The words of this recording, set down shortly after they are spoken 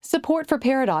Support for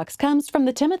Paradox comes from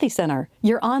the Timothy Center,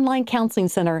 your online counseling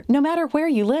center, no matter where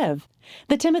you live.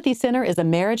 The Timothy Center is a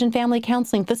marriage and family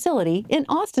counseling facility in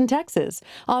Austin, Texas,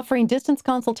 offering distance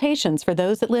consultations for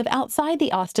those that live outside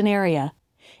the Austin area.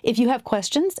 If you have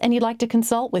questions and you'd like to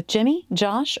consult with Jimmy,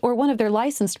 Josh, or one of their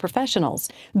licensed professionals,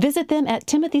 visit them at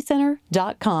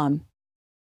timothycenter.com.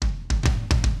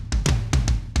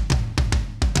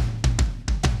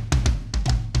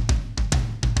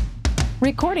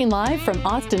 Recording live from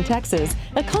Austin, Texas,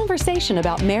 a conversation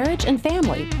about marriage and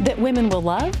family that women will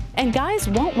love and guys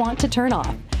won't want to turn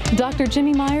off. Dr.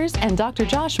 Jimmy Myers and Dr.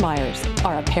 Josh Myers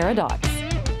are a paradox.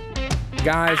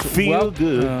 Guys, feel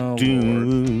good.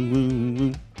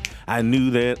 I knew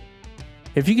that.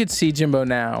 If you could see Jimbo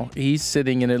now, he's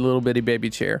sitting in a little bitty baby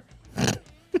chair.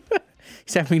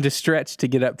 He's having to stretch to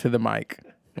get up to the mic.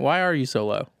 Why are you so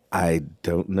low? I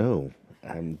don't know.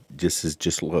 I'm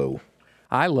just low.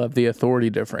 I love the authority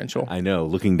differential. I know.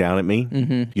 Looking down at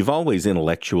me, You've always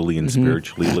intellectually and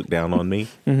spiritually looked down on me.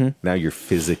 Now you're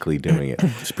physically doing it.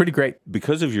 It's pretty great.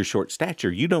 Because of your short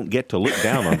stature, you don't get to look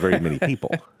down on very many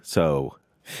people. So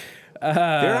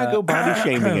there I go, body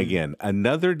shaming again.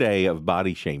 Another day of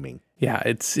body shaming. Yeah,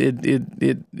 it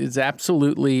is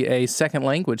absolutely a second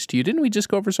language to you. Didn't we just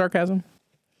go over sarcasm?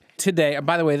 Today,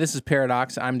 by the way, this is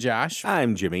Paradox. I'm Josh.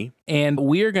 I'm Jimmy. And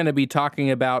we are going to be talking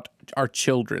about our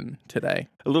children today.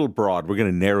 A little broad. We're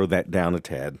going to narrow that down a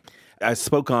tad. I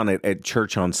spoke on it at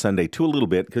church on Sunday too a little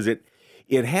bit because it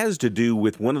has to do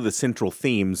with one of the central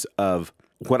themes of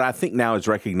what I think now is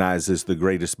recognized as the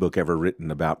greatest book ever written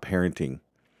about parenting,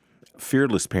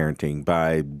 Fearless Parenting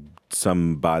by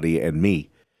somebody and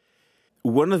me.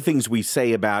 One of the things we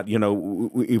say about,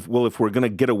 if we're going to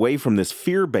get away from this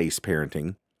fear-based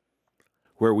parenting,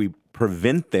 where we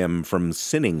prevent them from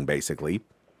sinning, basically,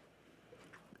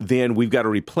 then we've got to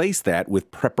replace that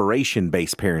with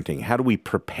preparation-based parenting. How do we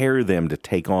prepare them to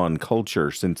take on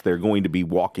culture since they're going to be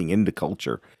walking into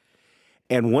culture?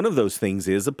 And one of those things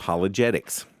is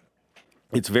apologetics.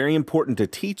 It's very important to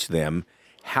teach them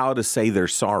how to say they're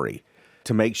sorry,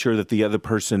 to make sure that the other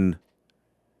person...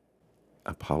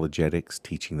 Apologetics,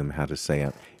 teaching them how to say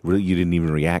it. Really, you didn't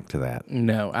even react to that.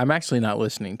 No, I'm actually not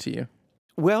listening to you.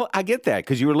 Well, I get that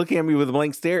because you were looking at me with a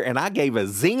blank stare, and I gave a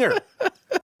zinger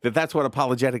that's what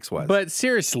apologetics was. But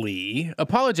seriously,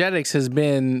 apologetics has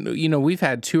been, we've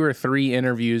had 2 or 3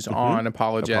 interviews on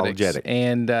apologetics.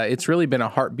 And it's really been a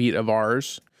heartbeat of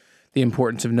ours, the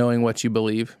importance of knowing what you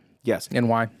believe. Yes. And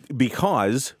why?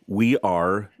 Because we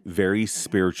are very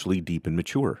spiritually deep and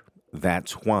mature.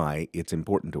 That's why it's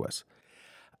important to us.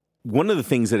 One of the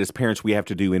things that as parents we have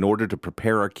to do in order to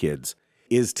prepare our kids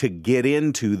is to get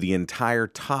into the entire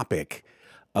topic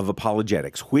of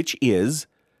apologetics, which is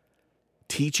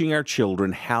teaching our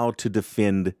children how to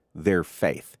defend their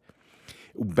faith.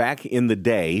 Back in the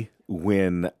day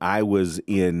when I was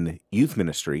in youth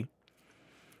ministry,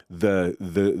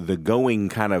 the going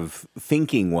kind of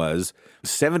thinking was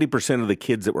 70% of the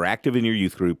kids that were active in your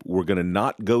youth group were going to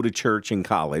not go to church in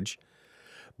college,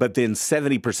 but then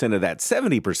 70% of that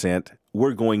 70%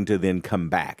 were going to then come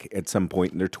back at some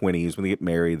point in their 20s when they get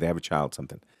married, they have a child,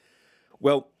 something.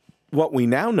 Well, what we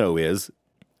now know is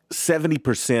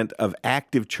 70% of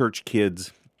active church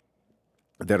kids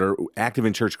that are active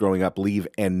in church growing up leave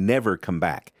and never come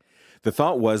back. The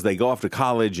thought was they go off to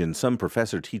college and some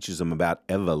professor teaches them about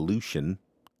evolution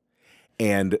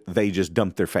and they just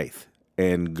dump their faith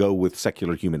and go with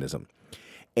secular humanism.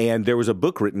 And there was a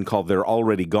book written called They're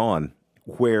Already Gone,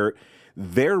 where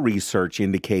their research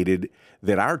indicated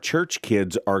that our church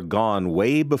kids are gone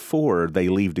way before they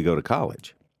leave to go to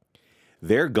college.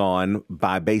 They're gone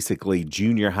by basically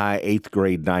junior high, 8th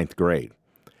grade, 9th grade.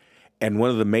 And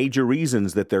one of the major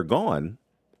reasons that they're gone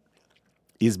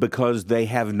is because they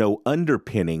have no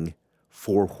underpinning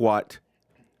for what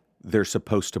they're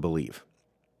supposed to believe.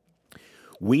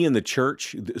 We in the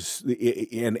church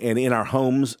and in our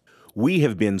homes, we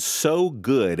have been so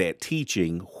good at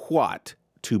teaching what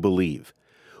to believe.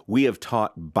 We have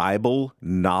taught Bible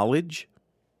knowledge.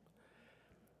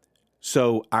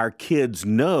 So our kids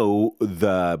know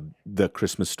the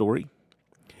Christmas story.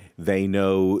 They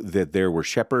know that there were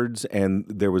shepherds and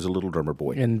there was a little drummer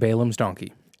boy. And Balaam's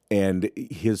donkey. And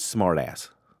his smart ass.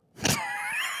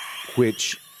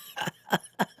 Which...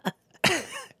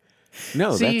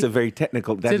 No, See, that's a very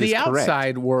technical... That to is the correct.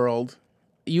 outside world,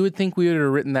 you would think we would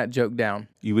have written that joke down.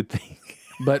 You would think.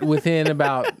 But within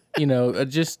about,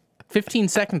 just 15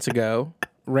 seconds ago,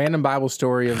 random Bible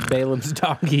story of Balaam's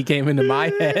donkey came into my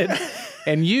head.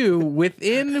 And you,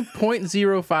 within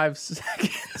 0.05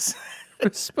 seconds,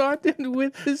 responded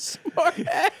with his smart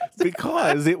ass.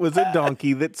 Because it was a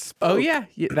donkey that spoke. Oh, yeah.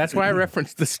 That's why I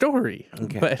referenced the story.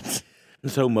 Okay. But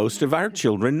So most of our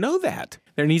children know that.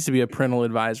 there needs to be a parental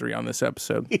advisory on this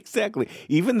episode. Exactly.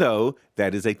 Even though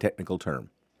that is a technical term.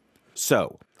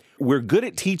 So we're good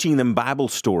at teaching them Bible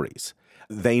stories.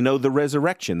 They know the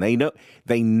resurrection. They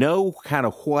know kind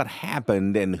of what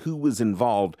happened and who was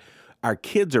involved. Our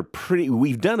kids are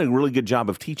we've done a really good job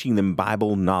of teaching them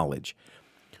Bible knowledge.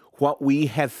 What we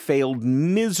have failed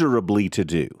miserably to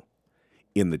do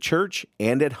in the church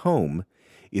and at home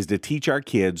is to teach our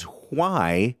kids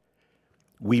why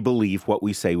we believe what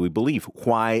we say we believe,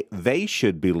 why they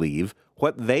should believe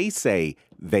what they say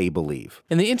they believe.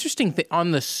 And the interesting thing, on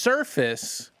the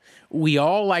surface, we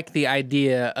all like the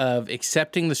idea of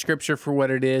accepting the scripture for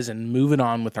what it is and moving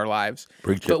on with our lives.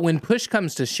 Preach it. But when push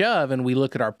comes to shove and we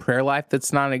look at our prayer life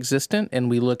that's non-existent, and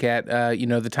we look at,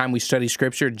 the time we study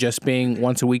scripture just being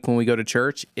once a week when we go to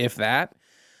church, if that,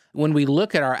 when we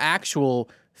look at our actual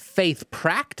faith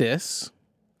practice,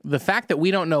 the fact that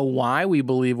we don't know why we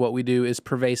believe what we do is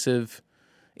pervasive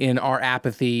in our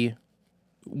apathy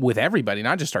with everybody,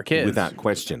 not just our kids. Without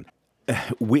question.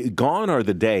 Gone are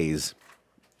the days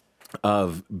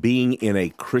of being in a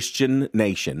Christian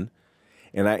nation,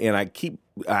 and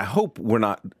I hope we're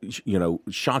not,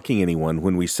 shocking anyone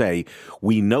when we say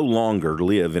we no longer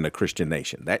live in a Christian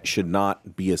nation. That should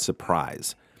not be a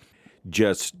surprise.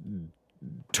 Just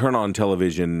turn on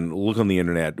television, look on the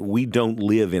internet. We don't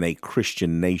live in a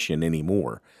Christian nation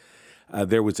anymore.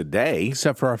 There was a day,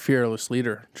 Except for our fearless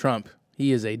leader, Trump.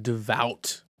 He is a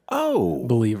devout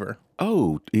believer.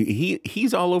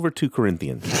 He's all over 2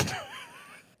 Corinthians.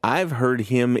 I've heard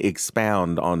him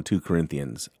expound on 2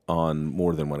 Corinthians on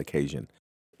more than one occasion.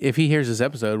 If he hears this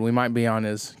episode, we might be on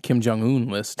his Kim Jong-un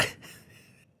list.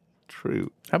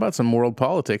 True. How about some world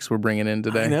politics we're bringing in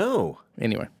today? I know.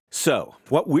 Anyway. So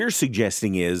what we're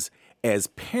suggesting is, as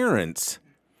parents,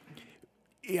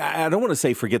 I don't want to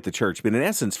say forget the church, but in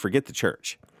essence, forget the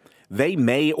church. They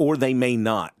may or they may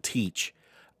not teach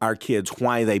our kids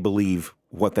why they believe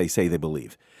what they say they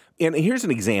believe. And here's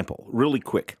an example, really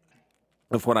quick,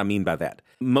 of what I mean by that.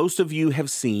 Most of you have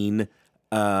seen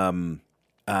Dan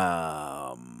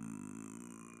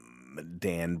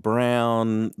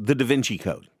Brown, The Da Vinci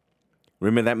Code.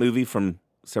 Remember that movie from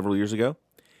several years ago?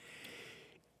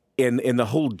 And the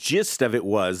whole gist of it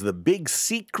was the big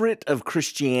secret of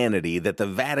Christianity that the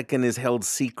Vatican has held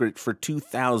secret for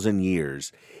 2,000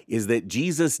 years is that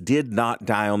Jesus did not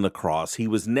die on the cross. He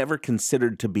was never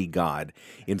considered to be God.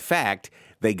 In fact,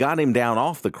 they got him down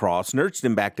off the cross, nursed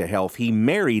him back to health. He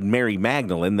married Mary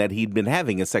Magdalene that he'd been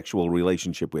having a sexual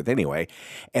relationship with anyway.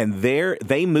 And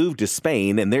they moved to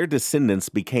Spain, and their descendants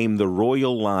became the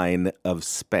royal line of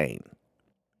Spain.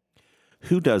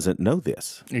 Who doesn't know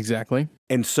this? Exactly.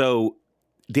 And so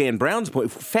Dan Brown's point,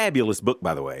 fabulous book,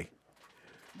 by the way.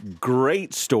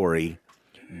 Great story.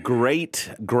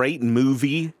 Great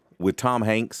movie with Tom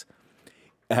Hanks.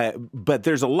 But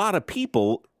there's a lot of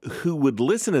people who would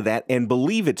listen to that and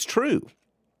believe it's true.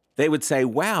 They would say,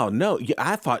 wow, no,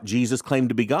 I thought Jesus claimed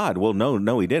to be God. Well,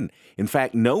 no, he didn't. In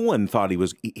fact, no one thought he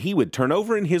was. He would turn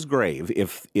over in his grave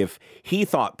if he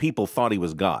thought people thought he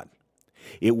was God.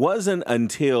 It wasn't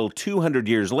until 200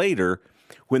 years later,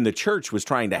 when the church was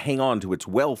trying to hang on to its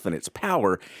wealth and its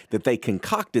power, that they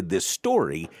concocted this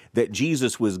story that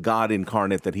Jesus was God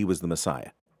incarnate, that he was the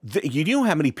Messiah. You know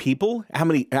how many people,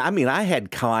 I had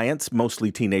clients,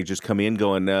 mostly teenagers, come in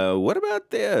going, what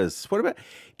about this? Do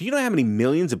you know how many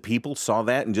millions of people saw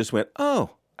that and just went,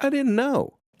 oh, I didn't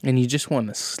know. And you just want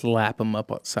to slap them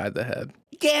up upside the head.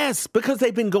 Yes, because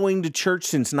they've been going to church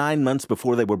since 9 months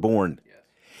before they were born.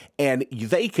 And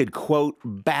they could quote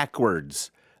backwards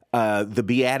the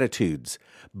Beatitudes.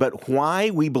 But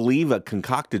why we believe a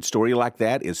concocted story like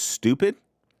that is stupid,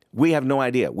 we have no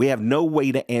idea. We have no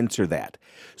way to answer that.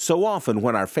 So often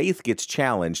when our faith gets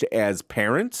challenged as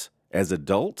parents, as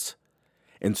adults,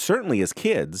 and certainly as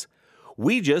kids,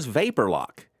 we just vapor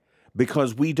lock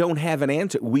because we don't have an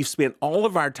answer. We've spent all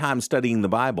of our time studying the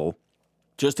Bible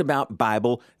just about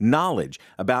Bible knowledge,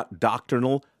 about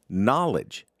doctrinal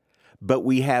knowledge. But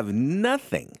we have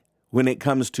nothing when it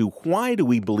comes to why do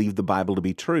we believe the Bible to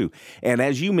be true. And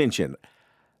as you mentioned,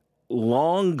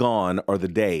 long gone are the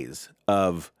days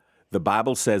of the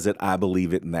Bible says it, I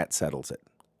believe it, and that settles it.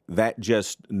 That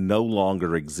just no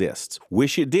longer exists.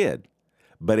 Wish it did,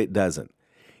 but it doesn't.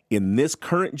 In this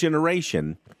current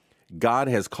generation, God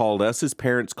has called us as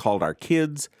parents, called our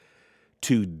kids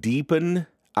to deepen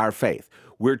our faith.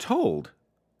 We're told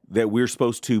that we're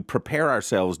supposed to prepare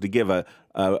ourselves to give a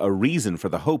reason for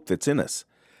the hope that's in us,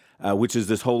 which is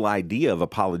this whole idea of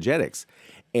apologetics.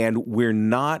 And we're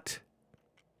not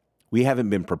We haven't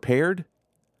been prepared.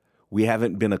 We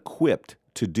haven't been equipped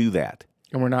to do that.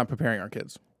 And we're not preparing our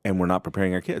kids. And we're not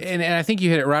preparing our kids. And I think you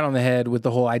hit it right on the head with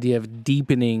the whole idea of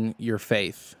deepening your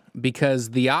faith.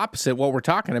 Because the opposite, what we're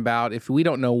talking about, if we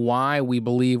don't know why we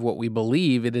believe what we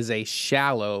believe, it is a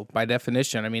shallow, by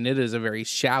definition. I mean, it is a very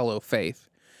shallow faith,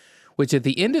 which at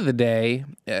the end of the day,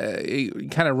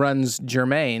 it kind of runs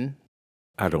germane.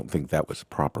 I don't think that was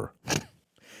proper.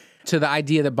 To the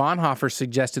idea that Bonhoeffer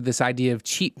suggested, this idea of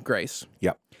cheap grace.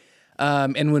 Yep.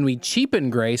 And when we cheapen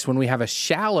grace, when we have a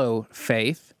shallow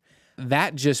faith,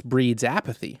 that just breeds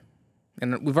apathy.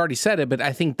 And we've already said it, but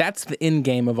I think that's the end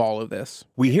game of all of this.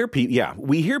 We hear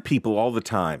people all the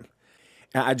time.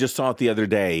 I just saw it the other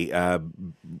day.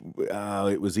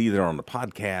 It was either on the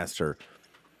podcast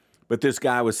but this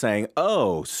guy was saying,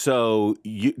 "Oh, so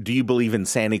do you believe in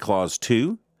Santa Claus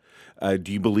too?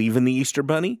 Do you believe in the Easter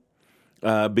Bunny?"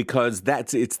 Because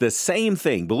it's the same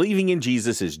thing. Believing in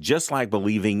Jesus is just like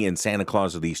believing in Santa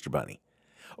Claus or the Easter Bunny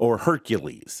or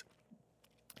Hercules.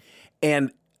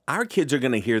 And our kids are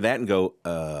going to hear that and go,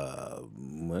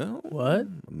 well, what?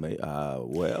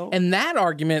 Well. And that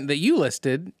argument that you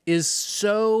listed is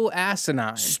so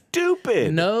asinine.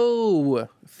 Stupid. No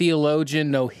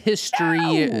theologian, no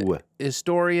historian,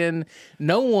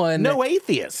 no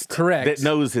atheist. Correct. That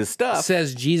knows his stuff.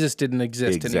 Says Jesus didn't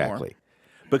exist anymore. Exactly.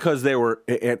 Because there were,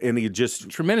 and he just.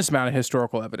 Tremendous amount of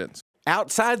historical evidence.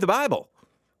 Outside the Bible.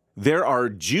 There are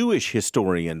Jewish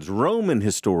historians, Roman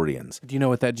historians. Do you know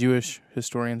what that Jewish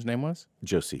historian's name was?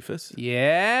 Josephus.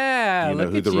 Yeah. Do you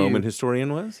know who the Roman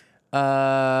historian was?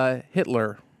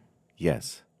 Hitler.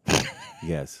 Yes.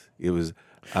 Yes. It was.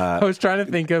 I was trying to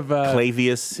think of.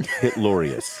 Clavius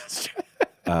Hitlorius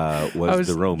was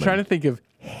the Roman. Trying to think of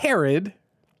Herod.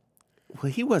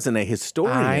 Well, he wasn't a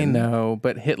historian. I know,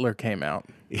 but Hitler came out.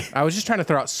 I was just trying to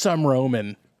throw out some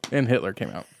Roman, and Hitler came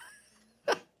out.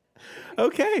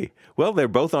 Okay. Well, they're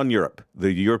both on Europe,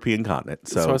 the European continent.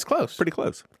 So it's close. Pretty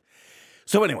close.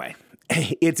 So anyway,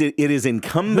 it is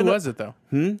incumbent. Who was it, though?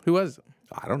 Who was it?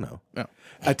 I don't know. No.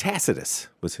 Tacitus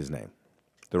was his name,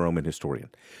 the Roman historian.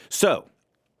 So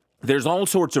there's all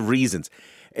sorts of reasons.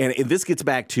 And this gets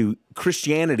back to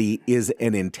Christianity is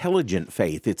an intelligent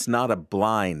faith. It's not a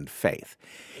blind faith.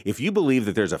 If you believe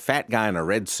that there's a fat guy in a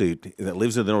red suit that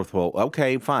lives in the North Pole,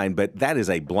 okay, fine, but that is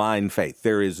a blind faith.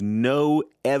 There is no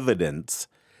evidence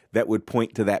that would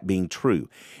point to that being true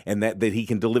and that he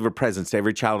can deliver presents to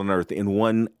every child on earth in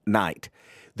one night.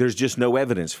 There's just no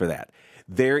evidence for that.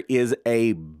 There is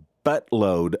a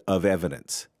buttload of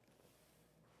evidence,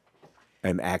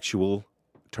 an actual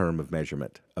term of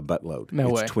measurement, a buttload. No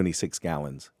way. It's 26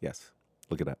 gallons. Yes,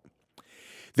 look it up.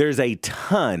 There's a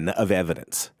ton of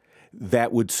evidence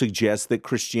that would suggest that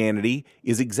Christianity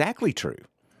is exactly true,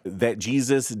 that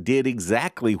Jesus did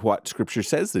exactly what Scripture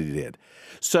says that he did.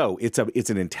 So it's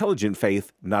an intelligent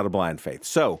faith, not a blind faith.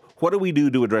 So what do we do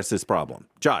to address this problem?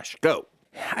 Josh, go.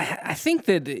 I think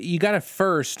that you got to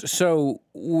first, so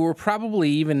we're probably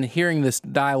even hearing this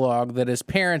dialogue that as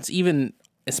parents, even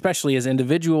especially as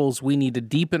individuals, we need to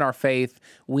deepen our faith.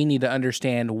 We need to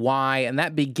understand why. And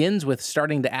that begins with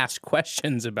starting to ask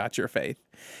questions about your faith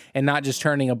and not just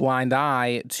turning a blind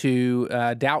eye to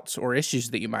doubts or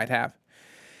issues that you might have.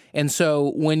 And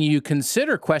so when you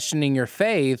consider questioning your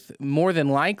faith, more than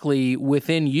likely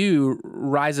within you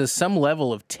rises some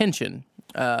level of tension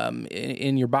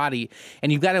in your body,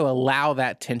 and you've got to allow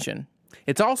that tension.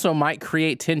 It also might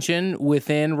create tension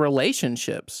within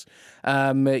relationships.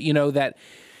 That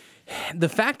the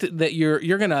fact that you're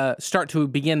going to start to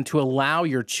begin to allow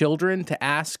your children to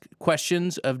ask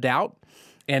questions of doubt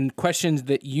and questions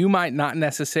that you might not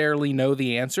necessarily know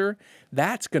the answer,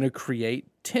 that's going to create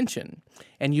tension.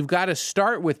 And you've got to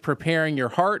start with preparing your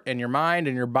heart and your mind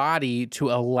and your body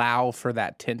to allow for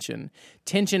that tension.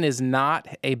 Tension is not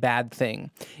a bad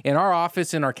thing. In our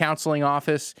office, in our counseling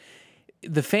office,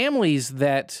 the families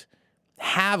that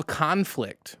have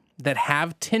conflict, that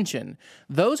have tension,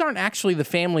 those aren't actually the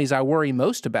families I worry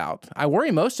most about. I worry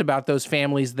most about those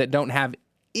families that don't have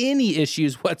any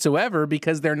issues whatsoever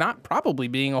because they're not probably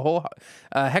being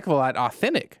a heck of a lot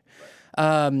authentic.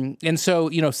 And so,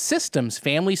 systems,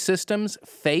 family systems,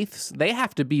 faiths, they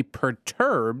have to be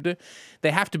perturbed.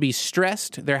 They have to be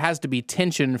stressed. There has to be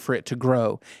tension for it to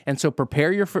grow. And so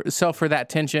prepare yourself for that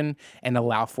tension and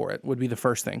allow for it would be the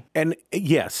first thing. And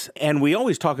yes, and we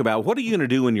always talk about what are you going to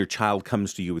do when your child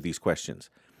comes to you with these questions?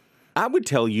 I would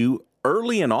tell you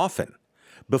early and often,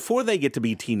 before they get to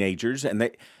be teenagers, and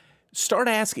they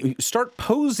start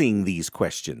posing these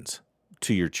questions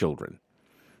to your children.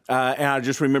 And I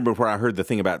just remember where I heard the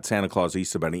thing about Santa Claus,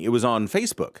 Easter Bunny. It was on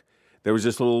Facebook. There was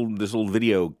this little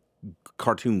video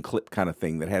cartoon clip kind of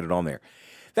thing that had it on there.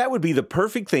 That would be the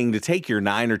perfect thing to take your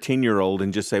 9 or 10-year-old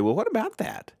and just say, well, what about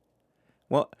that?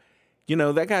 Well,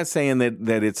 that guy's saying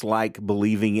that it's like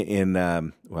believing in,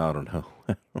 well, I don't know.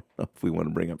 I don't know if we want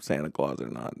to bring up Santa Claus or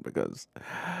not, because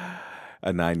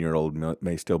a 9-year-old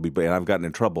may still be, and I've gotten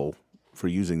in trouble for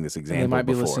using this example They might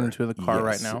be before. listening to the car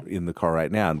right now. In the car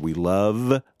right now. And we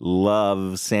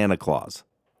love Santa Claus.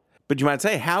 But you might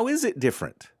say, how is it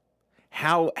different?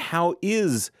 How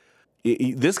is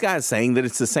this guy's saying that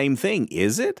it's the same thing?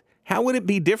 Is it? How would it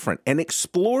be different? And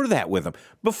explore that with them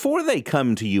before they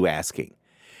come to you asking.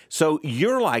 So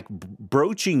you're like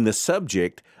broaching the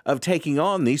subject of taking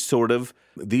on these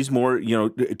more,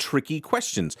 tricky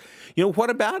questions. What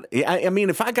about, I mean,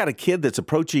 if I got a kid that's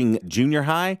approaching junior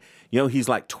high, he's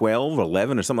like 12 or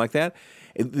 11 or something like that,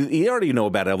 you already know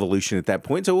about evolution at that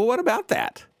point. So, well, what about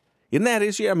that? Isn't that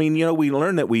issue? I mean, we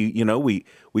learn that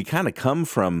we kind of come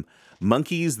from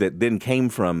monkeys that then came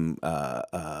from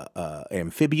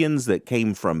amphibians that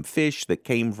came from fish that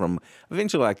came from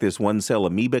eventually like this one-cell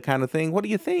amoeba kind of thing. What do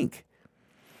you think?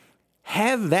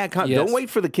 Have that Yes. Don't wait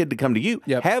for the kid to come to you.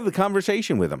 Yep. Have the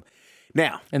conversation with them.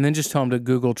 Now, And then just tell them to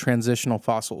Google transitional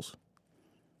fossils.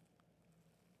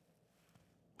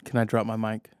 Can I drop my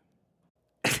mic?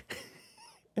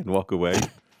 and walk away.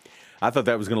 I thought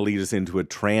that was going to lead us into a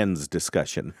trans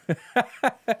discussion.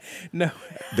 No.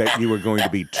 That you were going to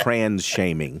be trans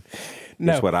shaming.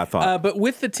 No. That's what I thought. But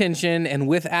with the tension and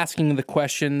with asking the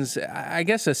questions, I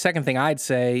guess a second thing I'd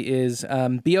say is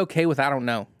be okay with I don't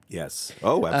know. Yes.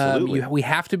 Oh, absolutely. We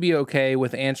have to be okay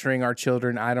with answering our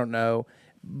children, I don't know.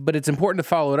 But it's important to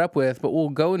follow it up with, but we'll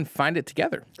go and find it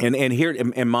together.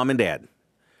 And mom and dad,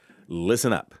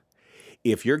 listen up.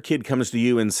 If your kid comes to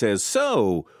you and says,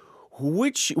 so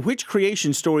which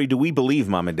creation story do we believe,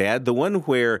 mom and dad? The one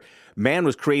where man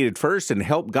was created first and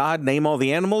helped God name all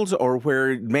the animals, or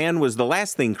where man was the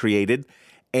last thing created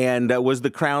and was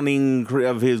the crowning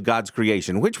of God's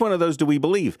creation? Which one of those do we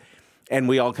believe? And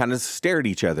we all kind of stare at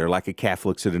each other like a calf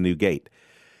looks at a new gate.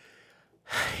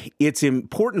 It's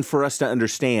important for us to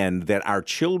understand that our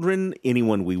children,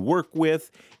 anyone we work with,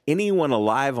 anyone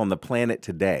alive on the planet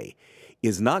today,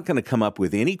 is not going to come up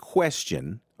with any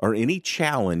question or any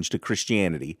challenge to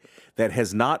Christianity that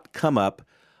has not come up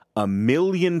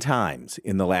 1,000,000 times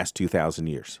in the last 2,000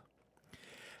 years.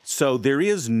 So there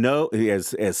is no,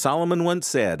 as Solomon once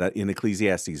said in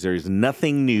Ecclesiastes, there is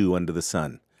nothing new under the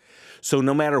sun. So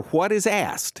no matter what is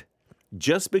asked,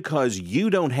 just because you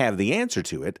don't have the answer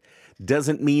to it,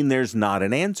 doesn't mean there's not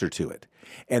an answer to it.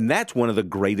 And that's one of the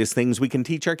greatest things we can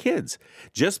teach our kids.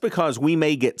 Just because we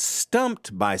may get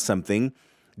stumped by something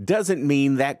doesn't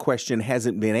mean that question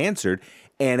hasn't been answered,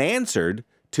 and answered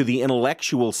to the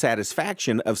intellectual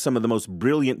satisfaction of some of the most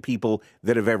brilliant people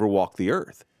that have ever walked the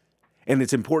earth. And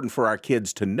it's important for our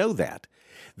kids to know that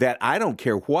I don't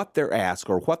care what they're asked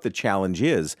or what the challenge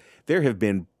is, there have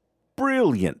been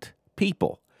brilliant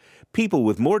people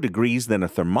with more degrees than a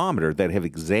thermometer that have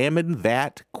examined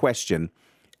that question,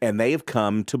 and they have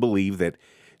come to believe that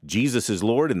Jesus is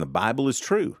Lord and the Bible is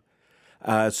true.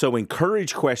 So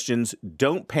encourage questions.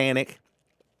 Don't panic.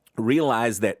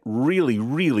 Realize that really,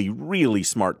 really, really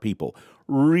smart people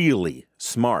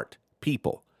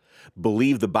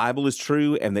believe the Bible is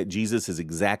true and that Jesus is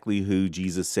exactly who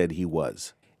Jesus said he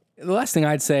was. The last thing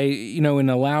I'd say, in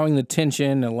allowing the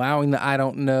tension, allowing the I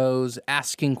don't knows,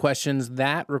 asking questions,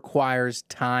 that requires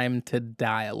time to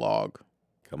dialogue.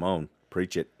 Come on,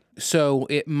 preach it. So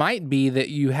it might be that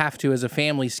you have to, as a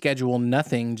family, schedule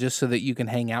nothing just so that you can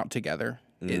hang out together.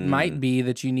 It might be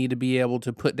that you need to be able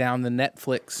to put down the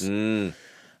Netflix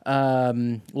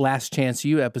Last Chance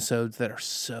You episodes that are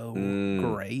so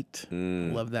great.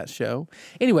 Love that show.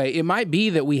 Anyway, it might be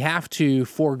that we have to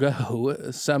forego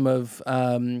some of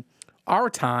our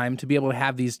time to be able to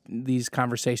have these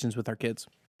conversations with our kids.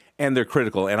 And they're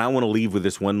critical. And I want to leave with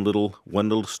this one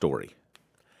little story.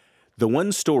 The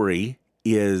one story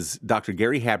is Dr.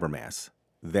 Gary Habermas.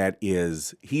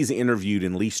 He's interviewed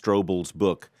in Lee Strobel's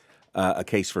book, A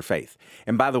Case for Faith.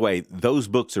 And by the way, those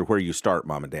books are where you start,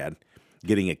 Mom and Dad.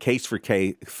 Getting A Case for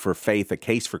Faith, A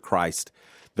Case for Christ.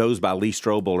 Those by Lee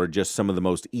Strobel are just some of the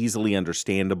most easily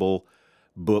understandable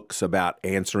books about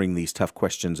answering these tough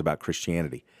questions about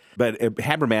Christianity. But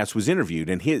Habermas was interviewed,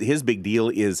 and his big deal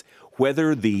is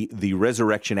whether the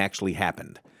resurrection actually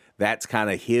happened. That's kind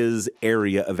of his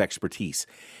area of expertise.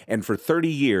 And for 30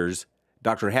 years,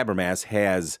 Dr. Habermas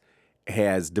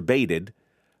has debated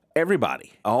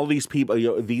everybody, all these people,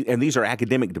 and these are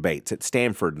academic debates at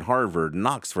Stanford and Harvard and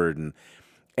Oxford,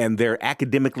 and they're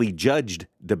academically judged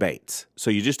debates. So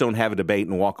you just don't have a debate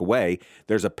and walk away.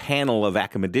 There's a panel of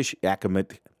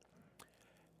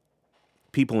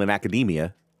people in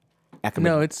academia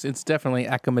No, it's definitely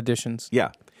academicians.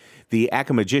 Yeah. The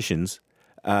academicians,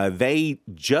 they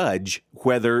judge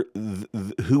whether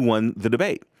who won the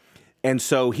debate. And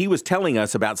so he was telling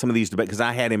us about some of these debates, because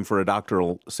I had him for a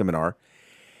doctoral seminar,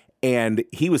 and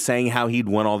he was saying how he'd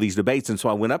won all these debates. And so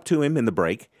I went up to him in the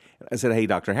break. I said, "Hey,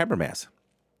 Dr. Habermas,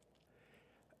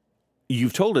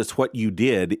 you've told us what you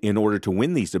did in order to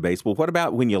win these debates. Well, what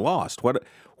about when you lost?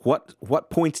 What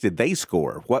points did they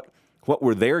score? What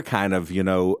were their kind of,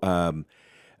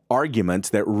 arguments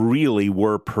that really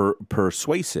were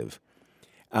persuasive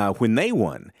when they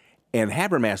won?" And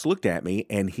Habermas looked at me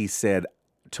and he said,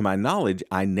 "To my knowledge,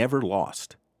 I never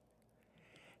lost."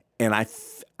 And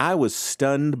I was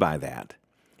stunned by that.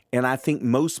 And I think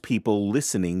most people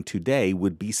listening today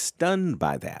would be stunned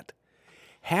by that.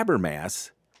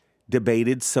 Habermas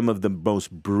debated some of the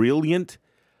most brilliant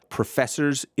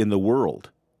professors in the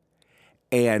world,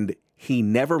 and he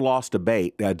never lost a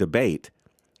debate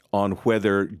on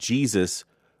whether Jesus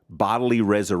bodily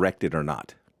resurrected or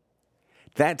not.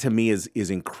 That to me is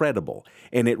incredible,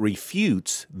 and it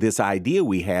refutes this idea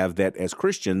we have that as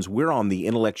Christians, we're on the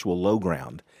intellectual low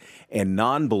ground, and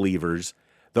non-believers,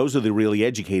 those are the really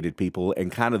educated people, and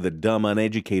kind of the dumb,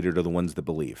 uneducated are the ones that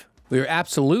believe. We're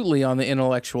absolutely on the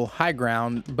intellectual high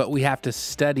ground, but we have to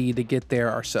study to get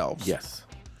there ourselves. Yes.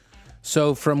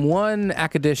 So from one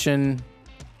academician,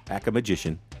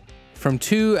 from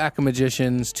two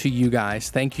academicians to you guys,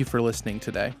 thank you for listening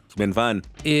today. It's been fun.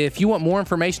 If you want more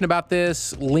information about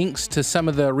this, links to some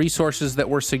of the resources that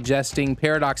we're suggesting,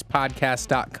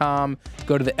 paradoxpodcast.com,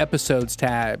 go to the episodes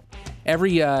tab.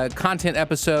 Every content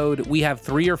episode, we have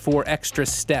 3 or 4 extra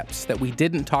steps that we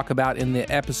didn't talk about in the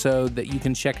episode that you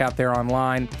can check out there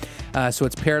online. So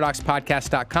it's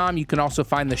paradoxpodcast.com. You can also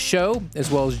find the show, as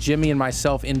well as Jimmy and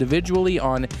myself individually,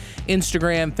 on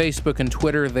Instagram, Facebook, and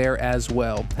Twitter there as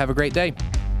well. Have a great day.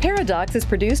 Paradox is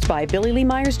produced by Billy Lee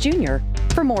Myers Jr.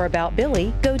 For more about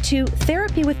Billy, go to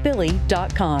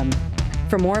therapywithbilly.com.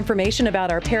 For more information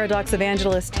about our Paradox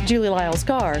evangelist, Julie Lyles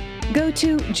Carr, go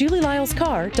to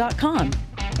julielylescarr.com.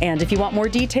 And if you want more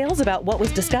details about what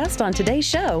was discussed on today's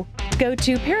show, go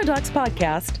to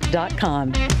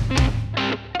paradoxpodcast.com.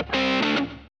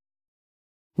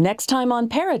 Next time on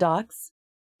Paradox.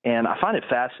 And I find it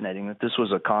fascinating that this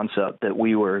was a concept that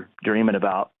we were dreaming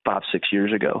about 5-6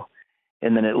 years ago.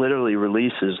 And then it literally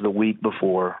releases the week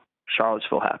before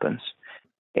Charlottesville happens.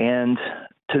 And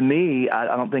to me, I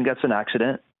don't think that's an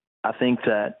accident. I think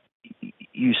that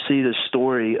you see the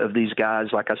story of these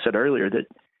guys, like I said earlier, that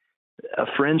a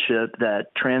friendship that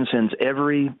transcends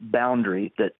every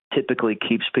boundary that typically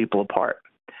keeps people apart.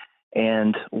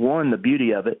 And one, the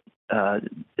beauty of it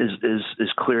is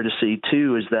clear to see.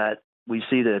 2 is that we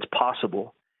see that it's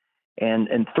possible.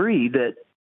 And 3, that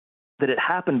it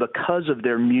happened because of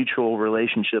their mutual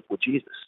relationship with Jesus.